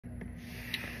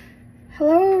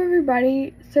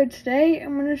everybody, so today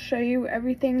I'm going to show you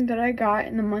everything that I got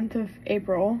in the month of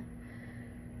April,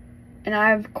 and I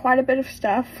have quite a bit of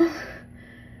stuff,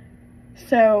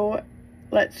 so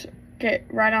let's get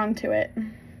right on to it.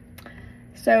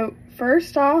 So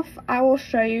first off, I will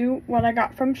show you what I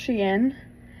got from SHEIN,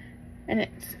 and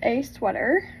it's a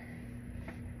sweater.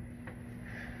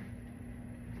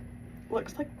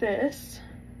 Looks like this.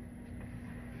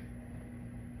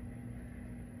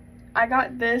 I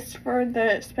got this for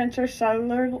the Spencer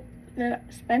Sutherland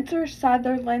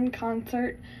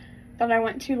concert that I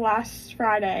went to last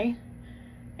Friday,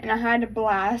 and I had a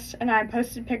blast, and I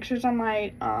posted pictures on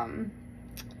my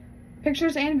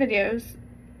pictures and videos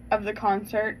of the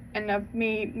concert and of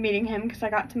me meeting him, because I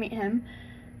got to meet him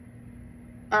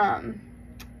on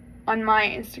my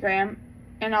Instagram,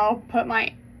 and I'll put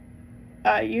my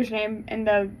username in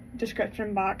the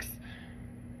description box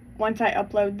once I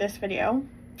upload this video.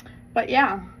 But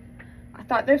yeah, I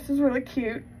thought this was really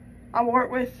cute. I wore it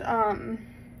with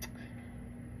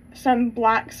some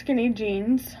black skinny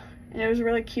jeans, and it was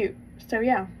really cute. So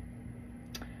yeah,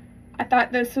 I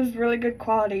thought this was really good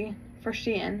quality for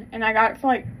SHEIN, and I got it for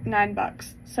like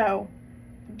 $9, so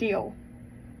deal.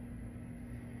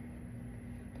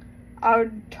 I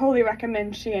would totally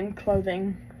recommend SHEIN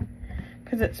clothing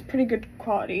because it's pretty good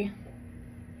quality.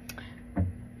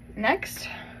 Next,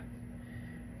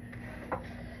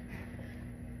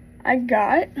 I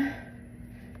got,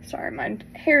 sorry, my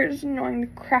hair is annoying the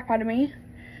crap out of me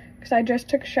because I just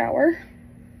took a shower.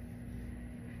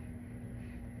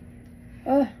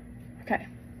 Okay,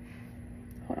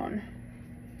 hold on,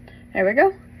 there we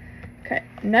go. Okay,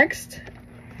 next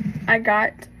I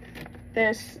got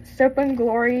this Soap and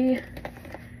Glory,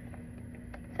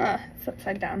 it's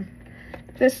upside down,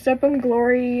 this Soap and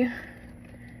Glory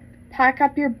Pack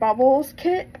Up Your Bubbles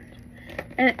kit,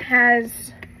 and it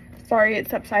has, sorry,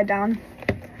 it's upside down.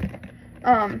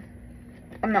 I'm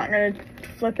not gonna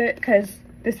flip it because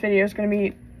this video is gonna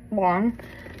be long,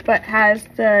 but it has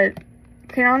the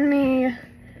Clean On Me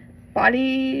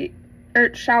body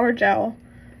shower gel,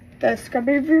 the Scrub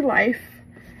of Your Life,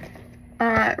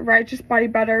 Righteous Body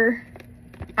Butter,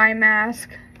 eye mask,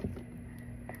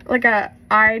 like a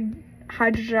eye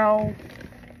hydrogel,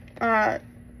 eye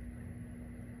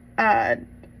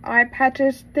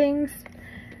patches things,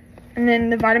 and then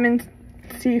the vitamin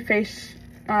C face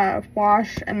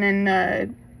wash, and then the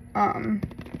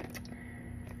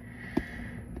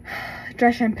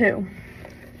dry shampoo.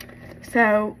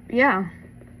 So yeah,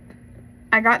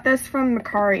 I got this from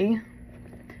Macari,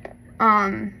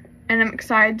 and I'm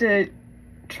excited to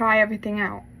try everything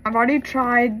out. I've already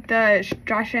tried the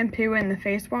dry shampoo and the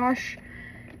face wash,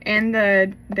 and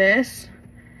this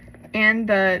and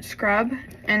the scrub,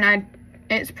 and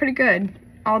it's pretty good.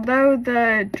 Although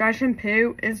the dry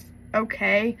shampoo is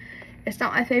okay, it's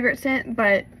not my favorite scent,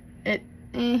 but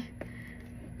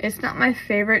it's not my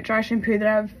favorite dry shampoo that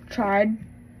I've tried.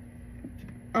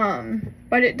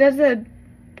 But it does a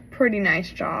pretty nice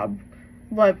job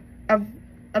of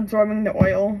absorbing the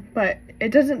oil, but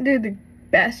it doesn't do the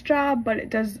best job, but it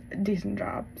does a decent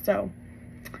job. So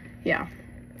yeah,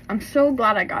 I'm so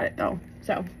glad I got it though.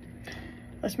 So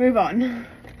let's move on,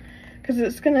 because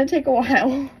it's gonna take a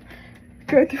while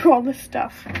go through all this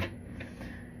stuff.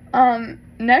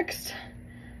 Next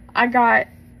I got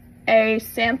a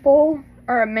sample,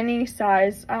 or a mini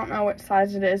size, I don't know what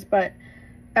size it is, but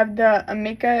of the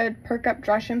Amika Perk Up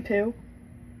Dry Shampoo.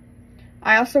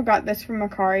 I also got this from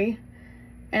Macari,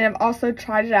 and I've also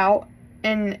tried it out,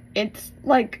 and it's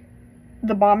like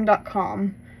the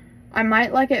bomb.com. I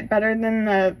might like it better than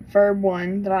the Verb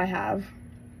one that I have,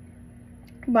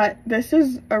 but this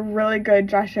is a really good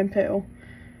dry shampoo.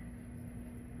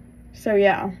 So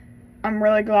yeah, I'm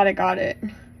really glad I got it,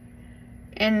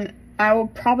 and I will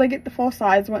probably get the full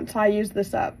size once I use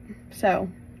this up. So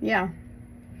yeah,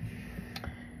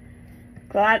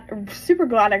 super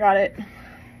glad I got it.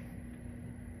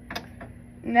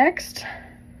 Next,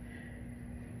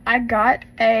 I got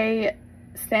a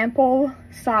sample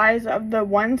size of the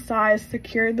One Size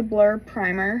Secure the Blur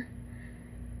primer.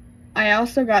 I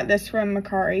also got this from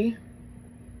Macari,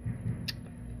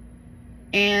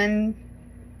 and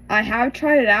I have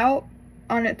tried it out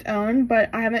on its own,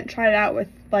 but I haven't tried it out with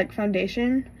like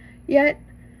foundation yet.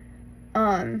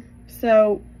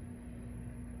 So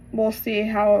we'll see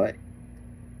how it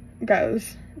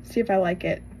goes, see if I like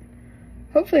it.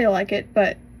 Hopefully I like it,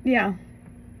 but yeah,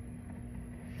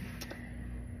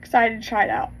 excited to try it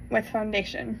out with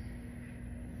foundation.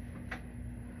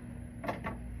 My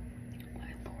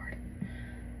Lord.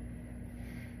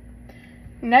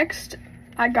 Next,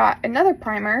 I got another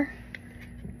primer,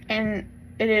 and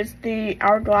it is the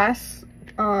Hourglass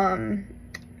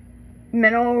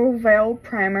Mineral Veil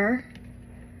Primer.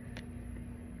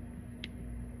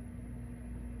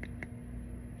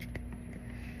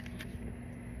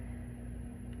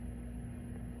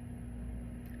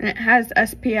 And it has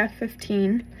SPF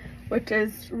 15, which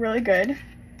is really good.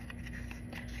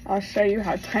 I'll show you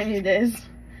how tiny it is.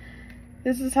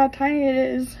 This is how tiny it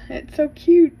is. It's so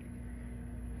cute.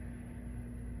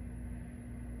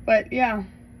 But yeah,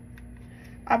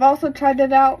 I've also tried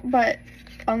it out, but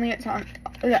only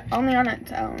on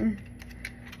its own.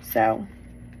 So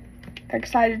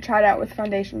excited to try it out with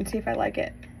foundation and see if I like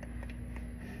it.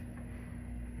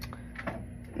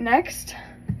 Next,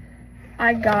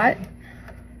 I got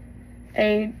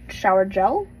a shower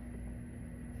gel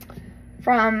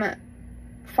from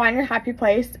Find Your Happy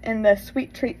Place in the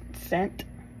Sweet Treat scent.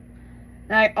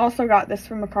 And I also got this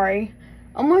from Mercari.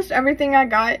 Almost everything I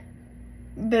got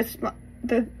this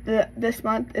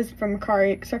month is from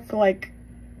Mercari, except for like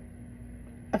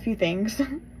a few things.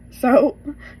 So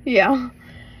yeah,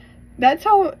 that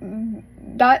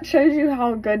shows you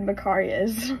how good Mercari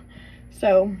is.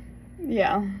 So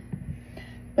yeah,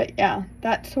 but yeah,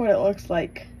 that's what it looks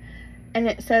like. And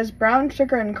it says brown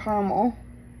sugar and caramel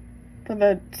for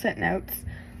the scent notes,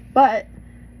 but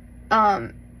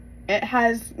it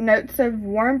has notes of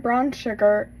warm brown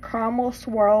sugar, caramel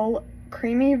swirl,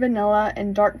 creamy vanilla,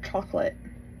 and dark chocolate.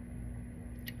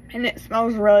 And it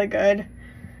smells really good.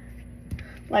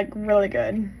 Like, really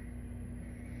good.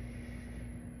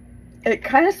 It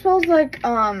kind of smells like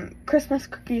Christmas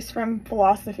cookies from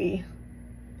Philosophy.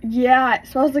 Yeah, it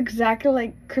smells exactly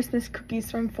like Christmas cookies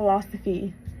from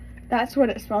Philosophy. That's what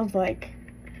it smells like.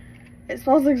 It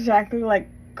smells exactly like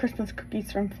Christmas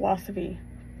cookies from Philosophy.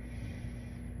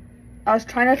 I was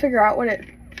trying to figure out what it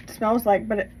smells like,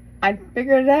 but I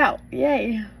figured it out.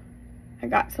 Yay. I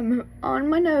got some on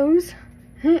my nose.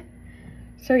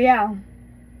 So yeah.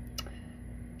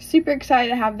 Super excited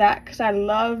to have that because I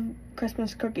love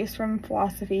Christmas cookies from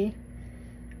Philosophy.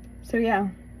 So yeah.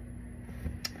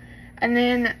 And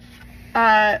then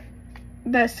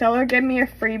the seller gave me a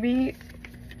freebie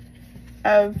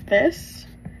of this.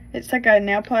 It's like a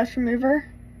nail polish remover.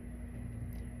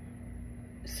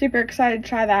 Super excited to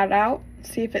try that out,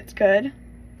 see if it's good.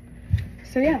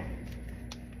 So yeah.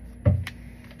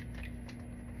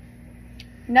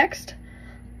 Next,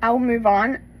 I will move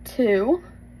on to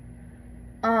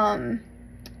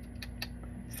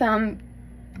some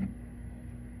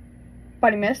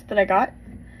body mist that I got.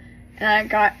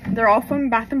 And they're all from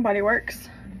Bath and Body Works.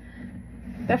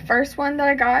 The first one that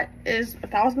I got is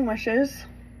 1,000 Wishes.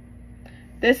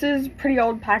 This is pretty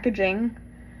old packaging.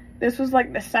 This was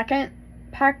like the second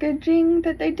packaging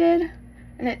that they did,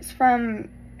 and it's from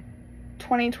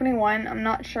 2021. I'm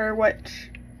not sure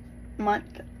which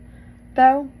month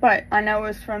though, but I know it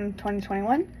was from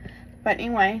 2021. But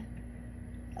anyway,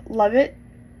 love it.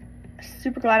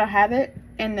 Super glad I have it.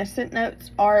 And the scent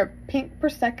notes are pink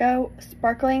prosecco,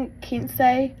 sparkling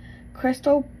quince,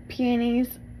 crystal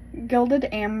peonies, gilded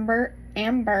amber,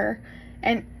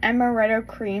 and amaretto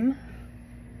cream.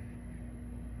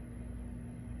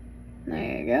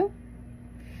 There you go.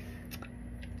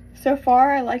 So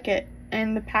far, I like it,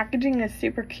 and the packaging is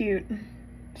super cute.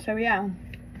 So yeah.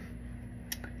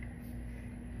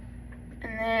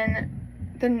 And then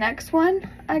the next one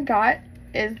I got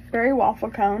is Berry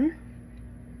Waffle Cone.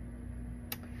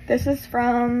 This is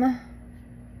from,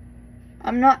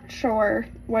 I'm not sure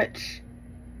which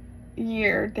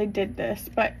year they did this,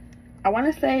 but I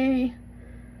want to say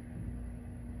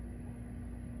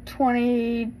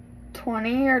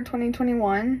 2020 or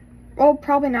 2021. Well,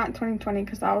 probably not 2020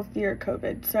 because that was the year of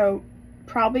COVID. So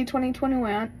probably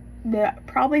 2021. Yeah,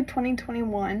 probably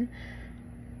 2021.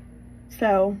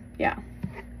 So yeah.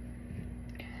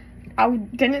 I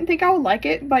didn't think I would like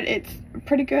it, but it's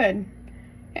pretty good.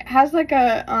 It has like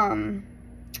a,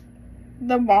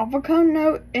 the waffle cone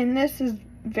note in this is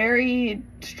very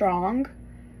strong.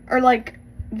 Or like,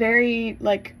 very,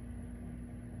 like,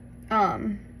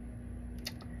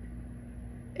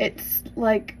 it's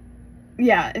like,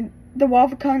 yeah, the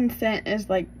waffle cone scent is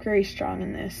like very strong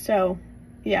in this. So,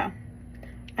 yeah.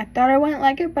 I thought I wouldn't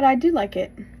like it, but I do like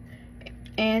it.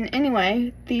 And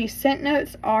anyway, the scent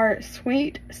notes are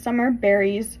sweet summer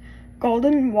berries,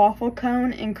 golden waffle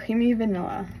cone, and creamy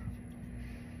vanilla.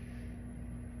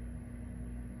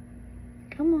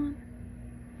 Come on.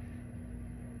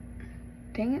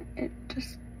 Dang it,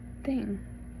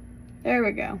 There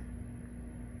we go.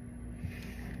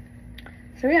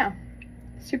 So yeah,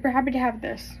 super happy to have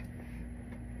this.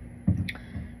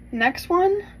 Next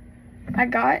one I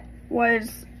got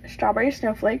was Strawberry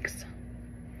Snowflakes.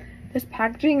 This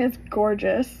packaging is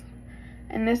gorgeous,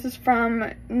 and this is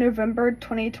from November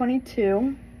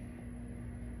 2022.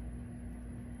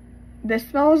 this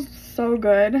smells so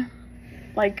good.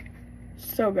 Like,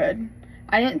 so good.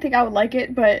 I didn't think I would like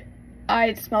it, but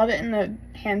I smelled it in the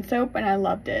hand soap and I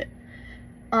loved it.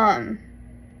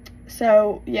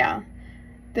 So yeah,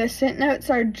 the scent notes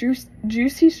are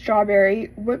juicy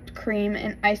strawberry, whipped cream,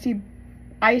 and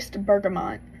iced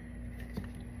bergamot.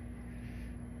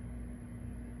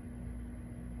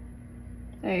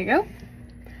 There you go.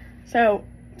 So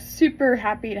super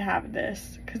happy to have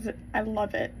this because I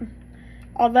love it.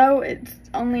 Although it's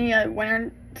only a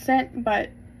winter scent, but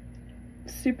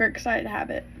super excited to have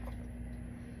it.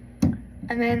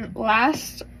 And then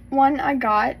last one I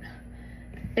got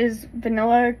is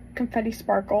Vanilla Confetti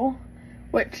Sparkle,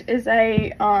 which is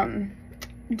a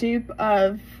dupe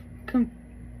of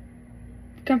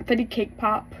Confetti Cake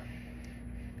Pop.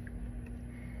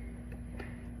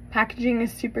 Packaging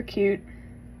is super cute.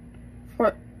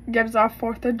 Gives off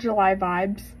 4th of July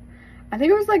vibes. I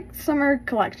think it was like summer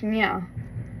collection, yeah.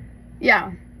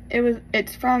 Yeah,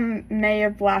 it's from May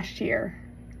of last year.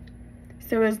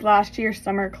 So it was last year's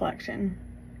summer collection.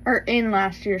 Or in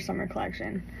last year's summer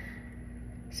collection.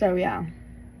 So yeah.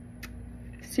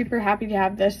 Super happy to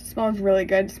have this. It smells really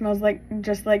good. It smells like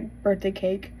just like birthday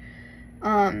cake.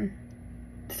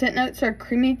 Scent notes are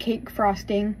creamy cake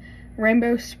frosting,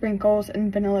 rainbow sprinkles,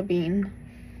 and vanilla bean.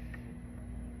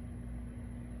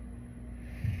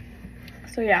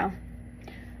 So yeah,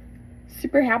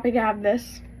 super happy to have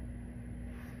this.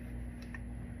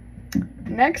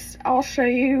 Next, I'll show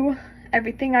you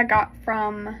everything I got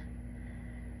from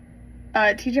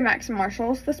TJ Maxx and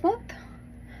Marshalls this month.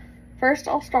 First,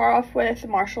 I'll start off with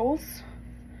Marshalls.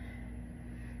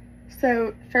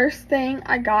 So, first thing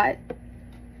I got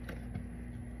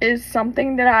is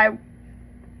something that I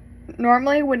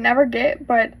normally would never get,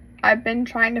 but I've been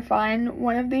trying to find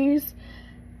one of these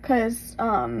because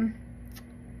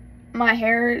my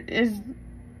hair is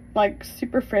like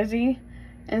super frizzy,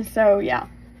 and so yeah.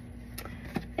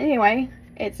 Anyway,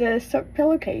 it's a silk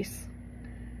pillowcase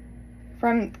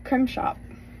from Crème shop,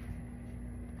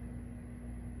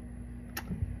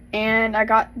 and I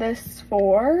got this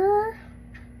for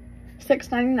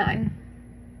 $6.99,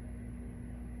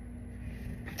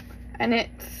 and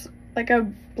it's like a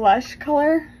blush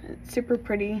color. It's super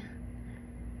pretty.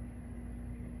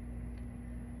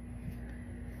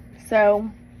 So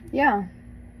yeah.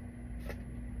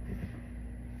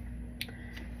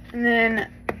 And then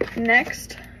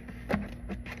next,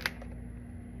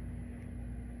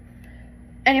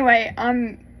 anyway,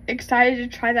 I'm excited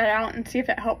to try that out and see if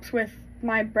it helps with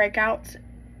my breakouts,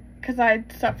 because I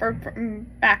suffer from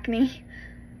acne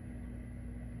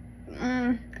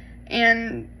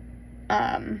and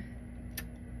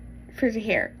frizzy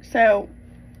hair, so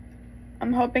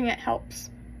I'm hoping it helps.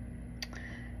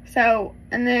 So,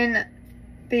 and then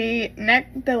the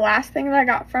last thing that I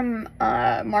got from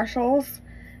Marshalls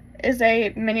is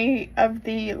a mini of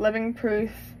the Living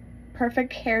Proof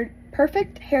Perfect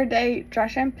Hair Day Dry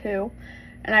Shampoo,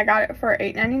 and I got it for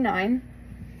 $8.99.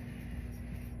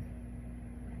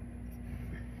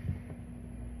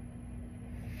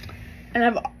 And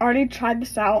I've already tried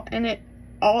this out, and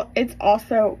it's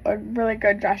also a really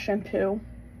good dry shampoo.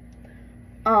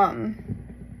 I've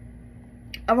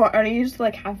already used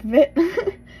like half of it.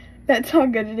 That's how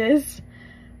good it is.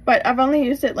 But I've only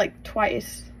used it like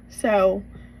twice, so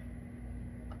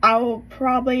I will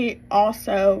probably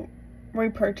also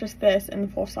repurchase this in the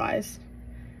full size.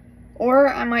 Or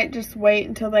I might just wait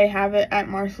until they have it at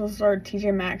Marshalls or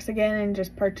TJ Maxx again and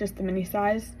just purchase the mini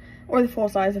size. Or the full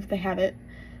size if they have it.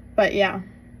 But yeah.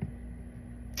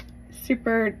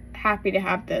 Super happy to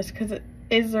have this because it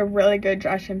is a really good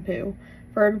dry shampoo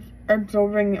for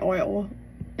absorbing the oil.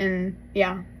 And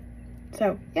yeah.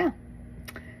 So yeah.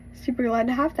 Super glad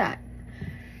to have that.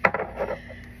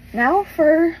 Now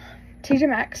for TJ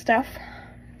Maxx stuff.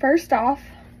 First off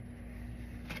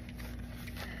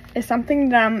is something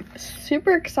that I'm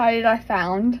super excited I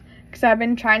found because I've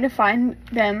been trying to find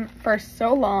them for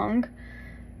so long.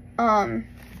 The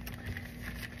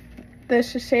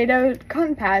Shiseido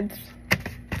cotton pads.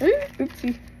 Ooh,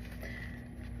 oopsie.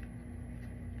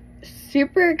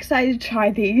 Super excited to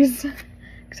try these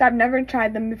because I've never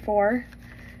tried them before,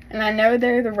 and I know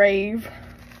they're the rave.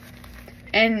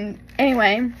 And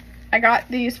anyway, I got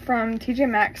these from TJ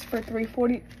Maxx for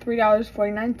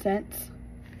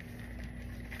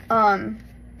 $3.49.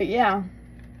 But yeah,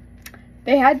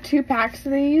 they had 2 packs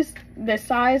of these, this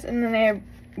size, and then they have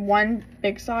 1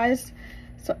 big size.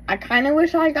 So I kind of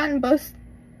wish I had gotten both,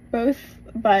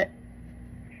 but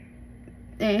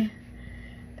these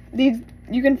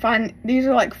you can find, these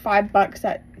are like $5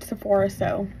 at Sephora,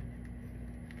 so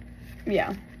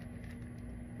yeah,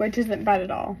 which isn't bad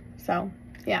at all. So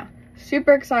yeah,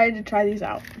 Super excited to try these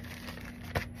out.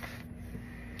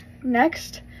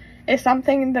 Next is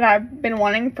something that I've been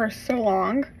wanting for so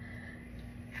long,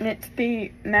 and it's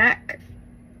the MAC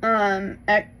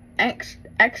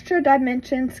Extra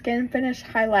Dimension Skinfinish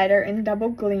Highlighter in Double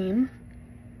Gleam.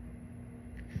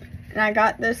 And I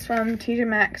got this from TJ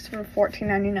Maxx for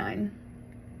 $14.99.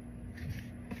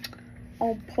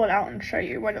 I'll pull it out and show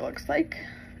you what it looks like,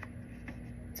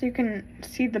 so you can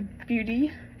see the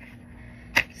beauty,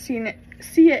 see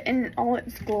it in all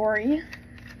its glory.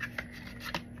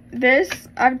 This,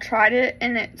 I've tried it,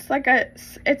 and it's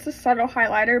a subtle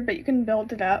highlighter, but you can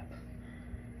build it up.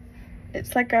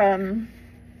 It's like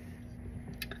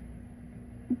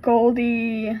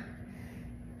goldy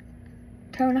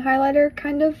tone highlighter,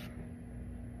 kind of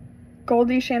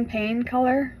goldy champagne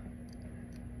color,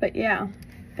 but yeah,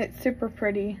 it's super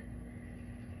pretty.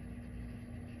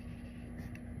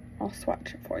 I'll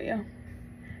swatch it for you.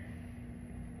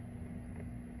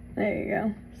 There you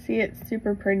go. See, it's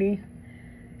super pretty.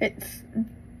 It's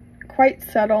quite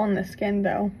subtle on the skin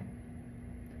though,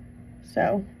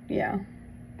 so yeah.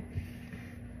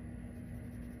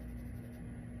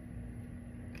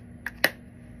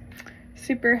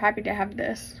 Super happy to have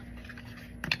this.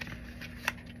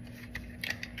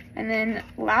 And then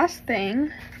last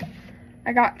thing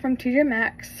I got from TJ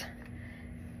Maxx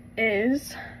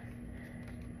is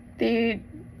the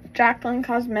Jaclyn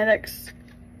Cosmetics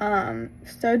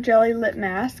So Jelly Lip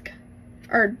Mask,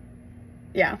 or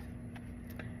yeah,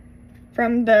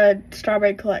 from the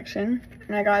Strawberry collection,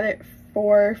 and I got it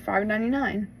for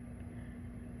 $5.99.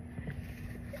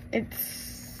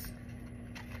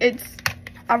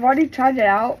 I've already tried it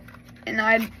out, and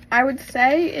I would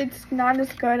say it's not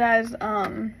as good as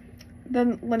the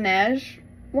Laneige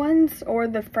ones or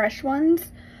the fresh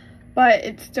ones, but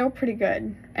it's still pretty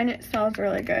good, and it smells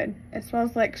really good. It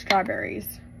smells like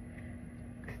strawberries.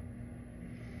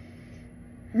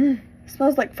 It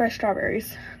smells like fresh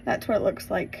strawberries. That's what it looks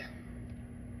like.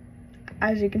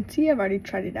 As you can see, I've already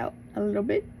tried it out a little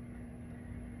bit,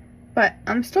 but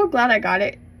I'm still glad I got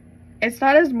it. It's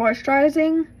not as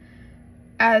moisturizing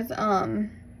as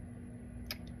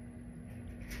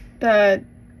the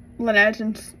Laneige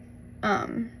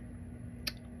and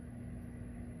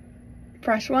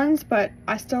fresh ones, but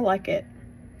I still like it.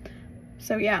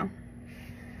 So yeah.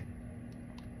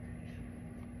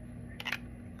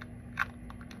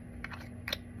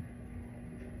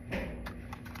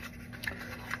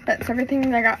 That's everything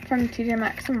that I got from TJ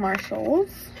Maxx and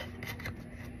Marshalls.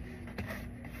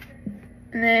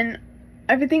 And then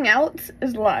everything else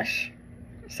is Lush.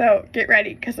 So get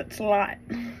ready, because it's a lot.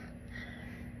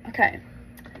 Okay.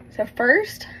 So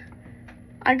first,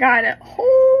 I got a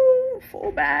whole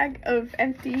full bag of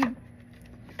empty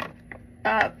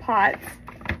pots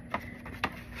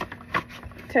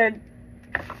to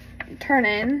turn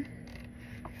in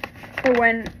for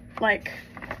when,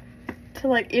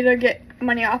 to either get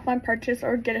money off my purchase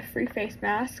or get a free face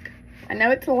mask. I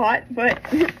know it's a lot, but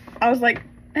I was like,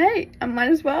 hey, I might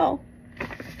as well,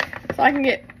 so I can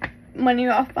get money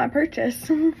off my purchase.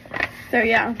 So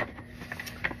yeah,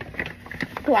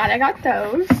 glad I got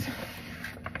those.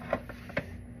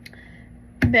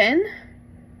 Then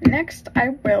next I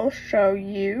will show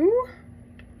you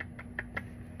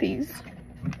these.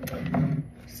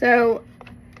 So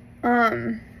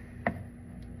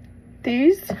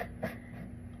these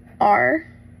are,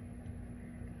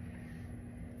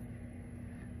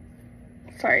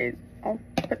 sorry, I'll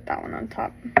put that one on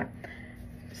top.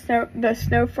 So the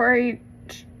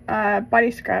Snowflakes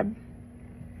body scrub.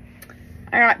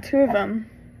 I got 2 of them,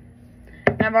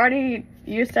 and I've already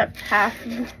used up half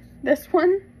of this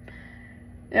one,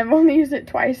 and I've only used it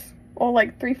twice, or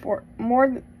like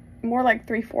more like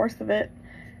 3/4 of it.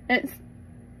 And it's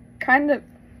kind of,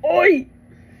 oi,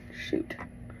 shoot,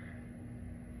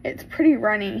 it's pretty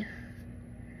runny.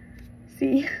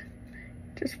 See,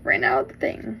 just ran out of the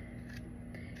thing.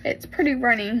 It's pretty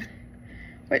runny,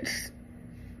 which is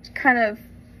kind of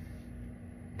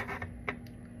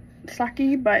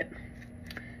sucky, but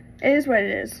it is what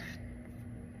it is.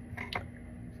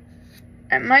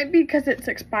 It might be because it's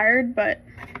expired, but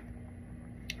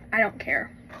I don't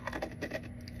care.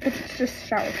 It's just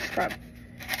shower scrub,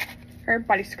 or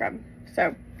body scrub.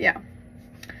 So yeah,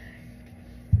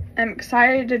 I'm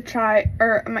excited to try,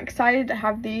 or I'm excited to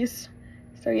have these.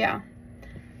 So yeah.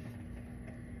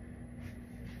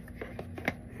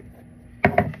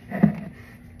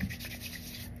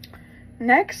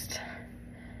 Next,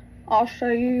 I'll show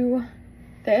you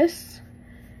this,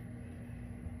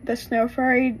 the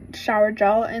Snowflakes shower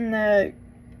gel in the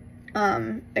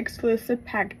exclusive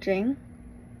packaging,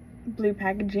 blue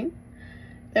packaging.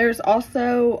 There's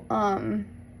also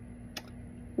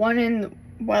one in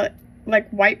like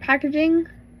white packaging,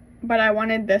 but I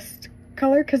wanted this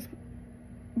color because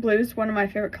blue is one of my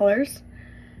favorite colors.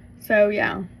 So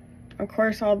yeah, of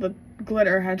course all the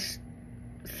glitter has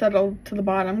settled to the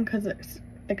bottom because it's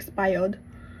expired,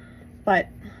 but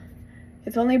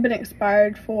it's only been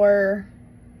expired for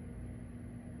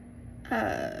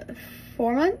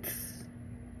 4 months.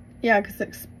 Yeah,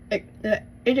 because it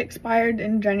expired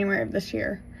in January of this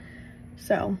year,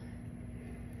 so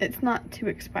it's not too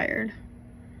expired.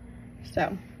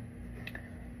 So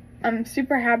I'm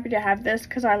super happy to have this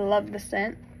because I love the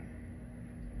scent.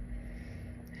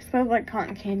 It smells like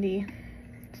cotton candy.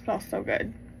 It smells so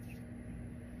good.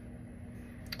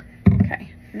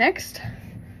 Okay, next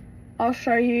I'll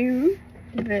show you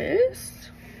this.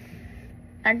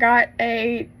 I got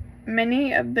a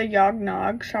mini of the Yog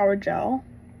Nog Shower Gel.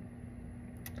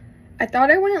 I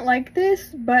thought I wouldn't like this,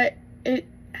 but it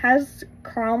has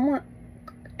caramel.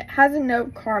 It has a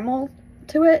note caramel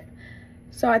to it,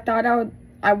 so I thought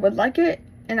I would like it,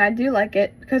 and I do like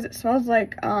it because it smells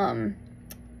like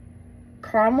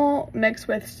caramel mixed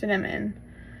with cinnamon.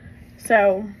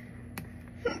 So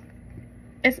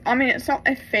it's not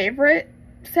my favorite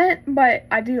scent, but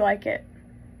I do like it.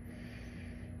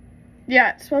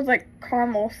 Yeah, it smells like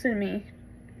caramel cinnamon,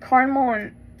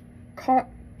 caramel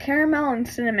and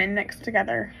cinnamon mixed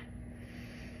together.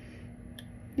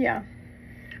 Yeah,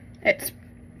 it's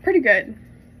pretty good.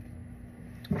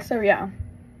 So yeah,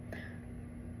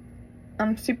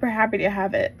 I'm super happy to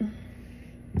have it.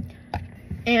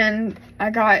 And I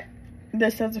got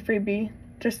this as a freebie,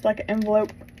 just like an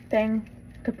envelope thing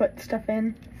to put stuff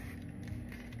in.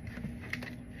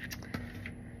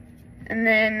 And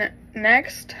then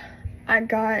next I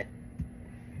got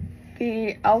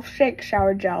the Elf Shake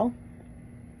Shower Gel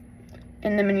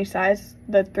in the mini size,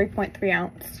 the 3.3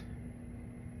 ounce.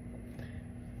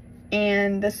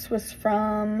 And this was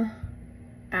from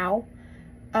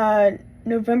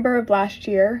November of last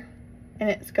year, and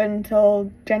it's good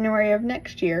until January of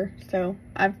next year, so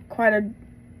I've quite a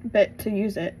bit to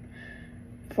use it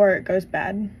before it goes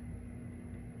bad,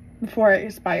 before it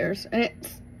expires. And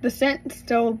the scent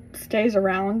still stays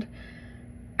around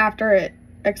after it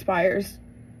expires.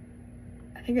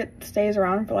 I think it stays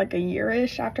around for like a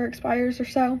year-ish after it expires or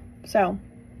so. So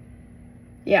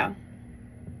yeah,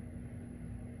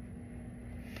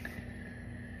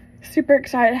 super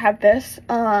excited to have this.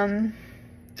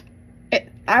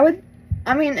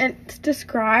 It's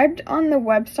described on the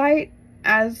website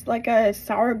as like a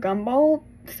sour gumball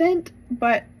scent,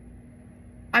 but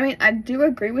I do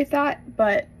agree with that,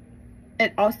 but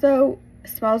it also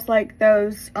smells like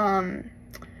those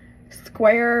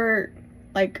square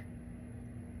like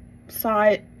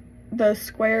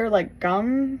square like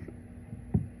gum,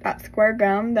 that square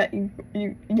gum that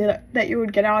you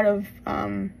would get out of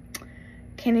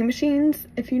candy machines,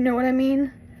 if you know what I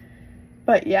mean.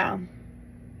 But yeah,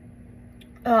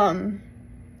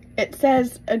 it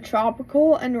says a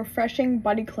tropical and refreshing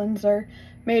body cleanser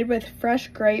made with fresh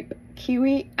grape,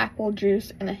 kiwi, apple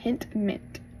juice, and a hint of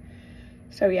mint.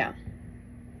 So yeah,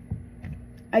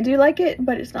 I do like it,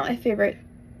 but it's not my favorite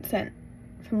scent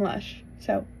from Lush.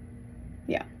 So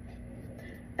yeah.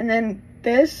 And then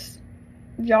this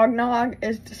Yog Nog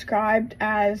is described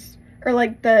as, or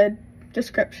like the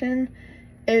description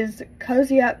is,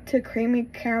 cozy up to creamy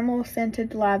caramel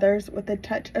scented lathers with a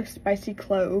touch of spicy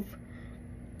clove.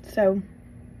 So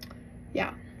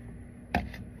yeah.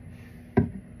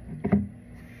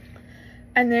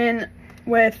 And then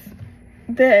with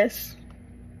this,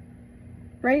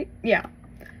 right? Yeah.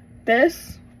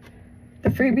 This, the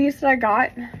freebies that I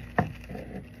got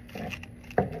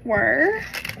were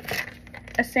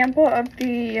a sample of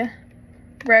the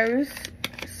rose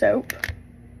soap.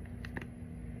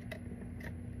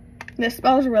 This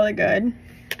smells really good.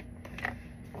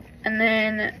 And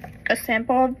then a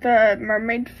sample of the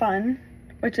Mermaid Fun,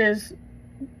 which is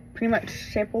pretty much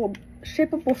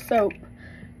shapeable soap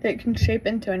that can shape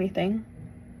into anything.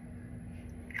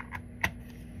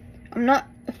 I'm not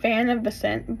a fan of the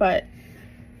scent, but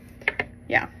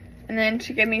yeah. And then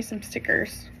she gave me some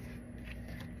stickers.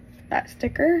 That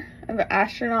sticker of an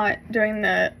astronaut doing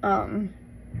the, I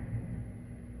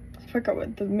forgot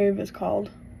what the move is called.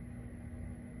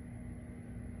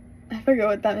 I forget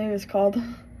what that move is called.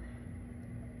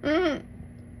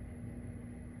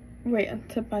 Wait, I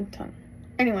tipped my tongue.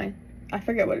 Anyway, I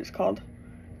forget what it's called.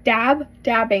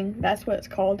 Dabbing, that's what it's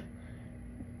called.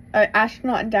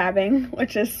 Astronaut dabbing,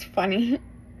 which is funny,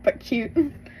 but cute.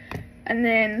 And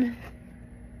then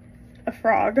a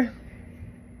frog.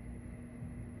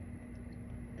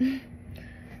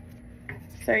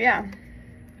 So yeah.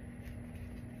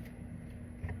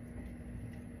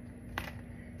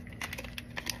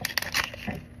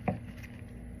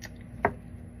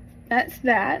 that's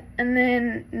that. And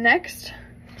then next,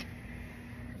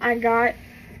 I got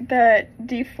the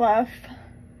Defluff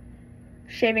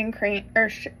shaving cream,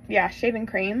 shaving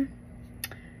cream.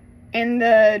 And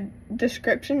the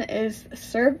description is,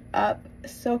 serve up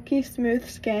silky smooth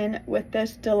skin with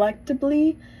this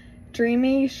delectably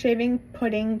dreamy shaving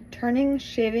pudding, turning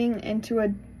shaving into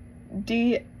a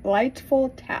delightful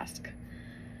task.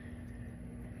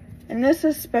 And this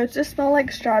is supposed to smell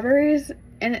like strawberries,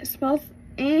 and it smells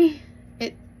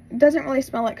it doesn't really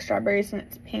smell like strawberries, and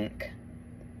it's pink.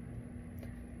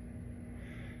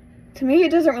 To me, it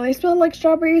doesn't really smell like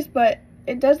strawberries, but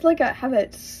it does like have a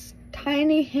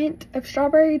tiny hint of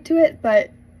strawberry to it, but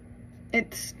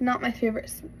it's not my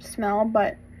favorite smell.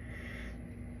 But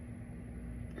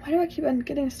why do I keep on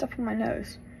getting stuff on my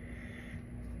nose?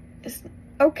 It's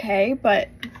okay, but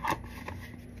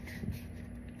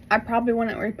I probably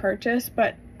wouldn't repurchase,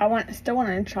 but I still want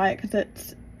to try it because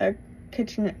it's a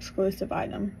kitchen exclusive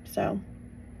item. So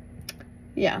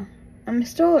yeah, I'm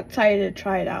still excited to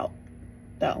try it out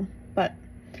though. But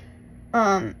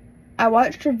I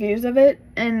watched reviews of it,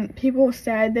 and people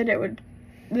said that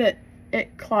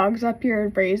it clogs up your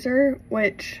razor,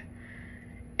 which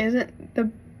isn't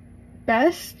the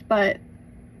best, but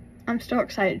I'm still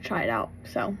excited to try it out.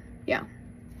 So yeah.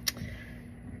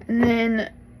 And then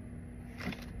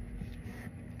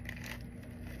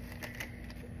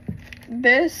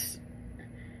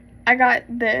I got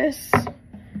this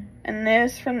and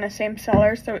this from the same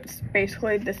seller, so it's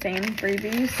basically the same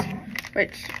freebies,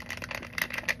 which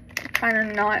I'm kind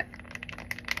of not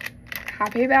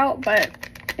happy about, but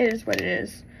it is what it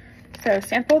is. So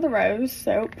sample the rose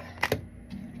soap,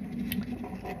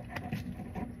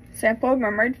 sample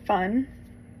Mermaid Fun.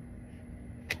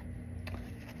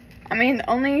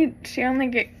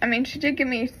 She did give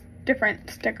me different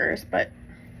stickers, but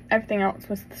everything else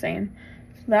was the same.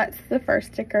 So that's the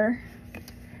first sticker.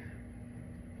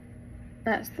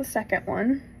 That's the second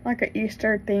one, like an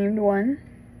Easter themed one.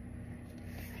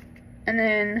 And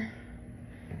then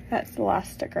that's the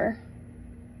last sticker,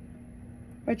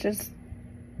 which is,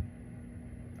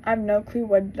 I have no clue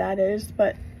what that is,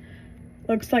 but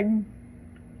looks like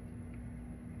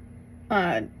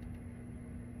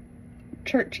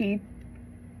churchy,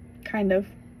 kind of.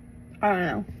 I don't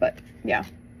know, but yeah.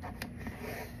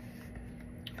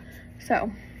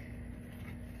 So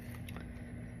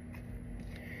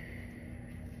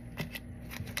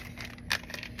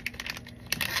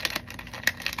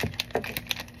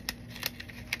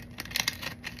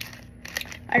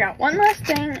I got one last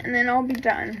thing and then I'll be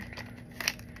done.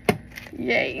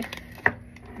 Yay.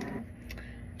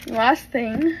 The last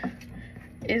thing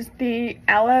is the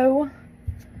Aloe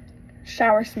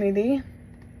shower smoothie.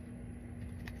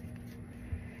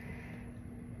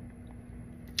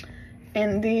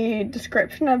 And the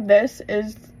description of this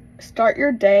is, start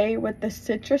your day with the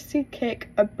citrusy kick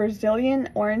of Brazilian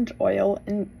orange oil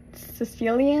and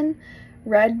Sicilian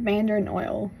red mandarin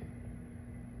oil.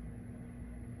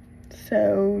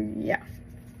 So yeah.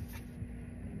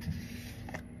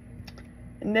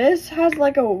 And this has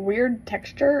like a weird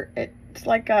texture. It's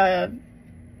like has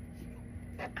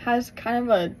kind of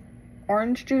a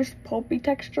orange juice pulpy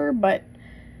texture, but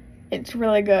it's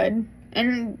really good.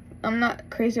 And I'm not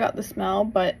crazy about the smell,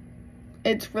 but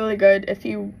it's really good if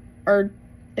you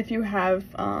have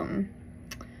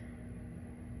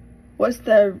what's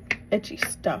the itchy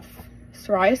stuff?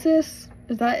 Psoriasis?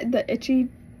 Is that the itchy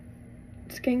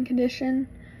skin condition?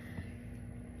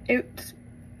 I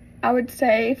would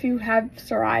say if you have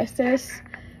psoriasis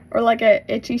or like a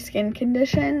itchy skin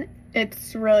condition,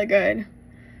 it's really good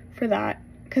for that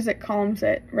because it calms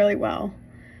it really well.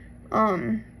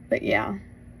 But yeah,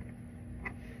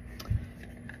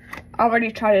 I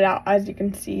already tried it out, as you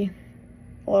can see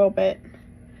a little bit.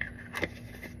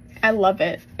 I love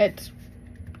it. It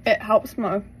helps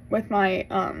with my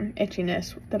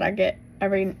itchiness that I get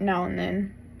every now and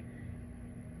then.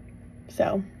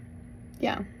 So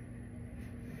yeah,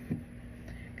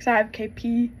 because I have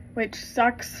KP, which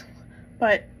sucks,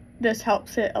 but this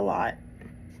helps it a lot.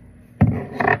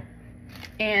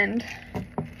 And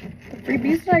the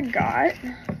freebies that I got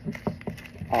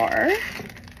are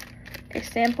a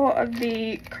sample of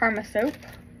the Karma soap,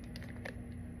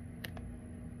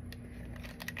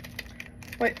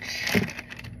 which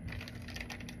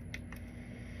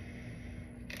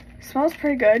smells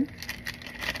pretty good.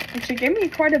 And she gave me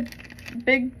quite a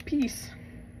big piece.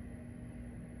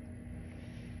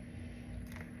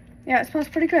 Yeah, it smells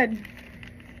pretty good.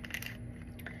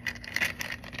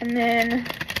 And then,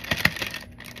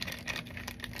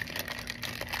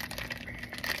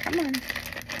 come on.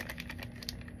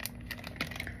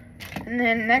 And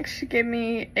then next she gave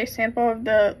me a sample of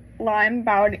the Lime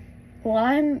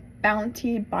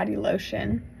Bounty Body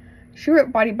Lotion. She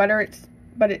wrote body butter,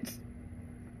 but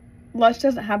Lush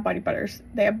doesn't have body butters.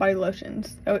 They have body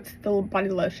lotions. So it's the body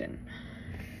lotion.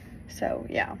 So,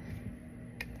 yeah.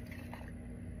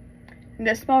 And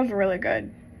this smells really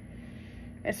good.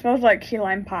 It smells like key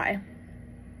lime pie.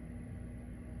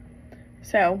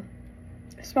 So,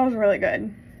 it smells really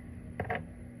good.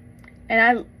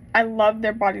 And I love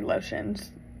their body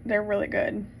lotions. They're really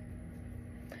good.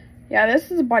 Yeah,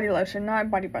 this is a body lotion, not a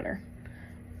body butter.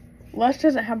 Lush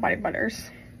doesn't have body butters.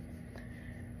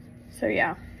 So,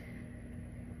 yeah.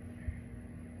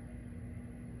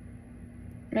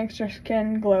 Makes your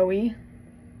skin glowy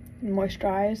and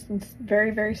moisturized and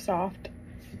very, very soft.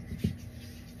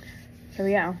 So,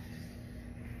 yeah.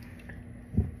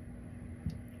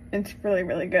 It's really,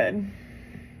 really good.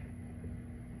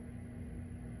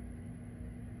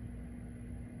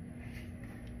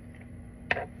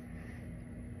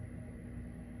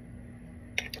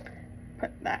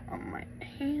 Put that on my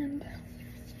hand.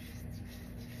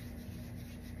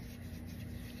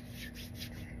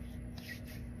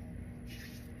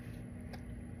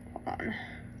 Hold on.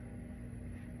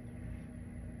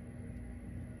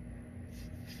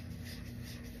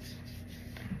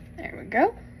 There we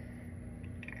go.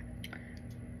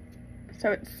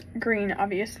 So it's green,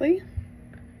 obviously.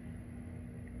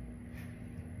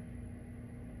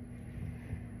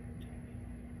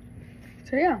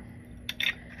 So yeah.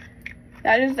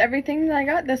 That is everything that I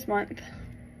got this month.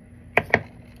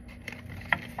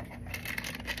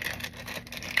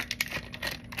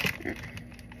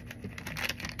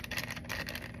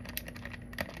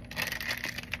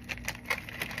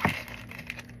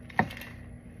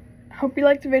 Hope you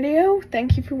liked the video.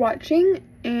 Thank you for watching,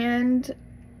 and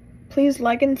please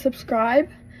like and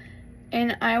subscribe,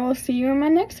 and I will see you in my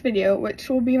next video, which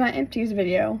will be my empties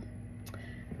video.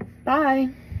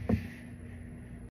 Bye.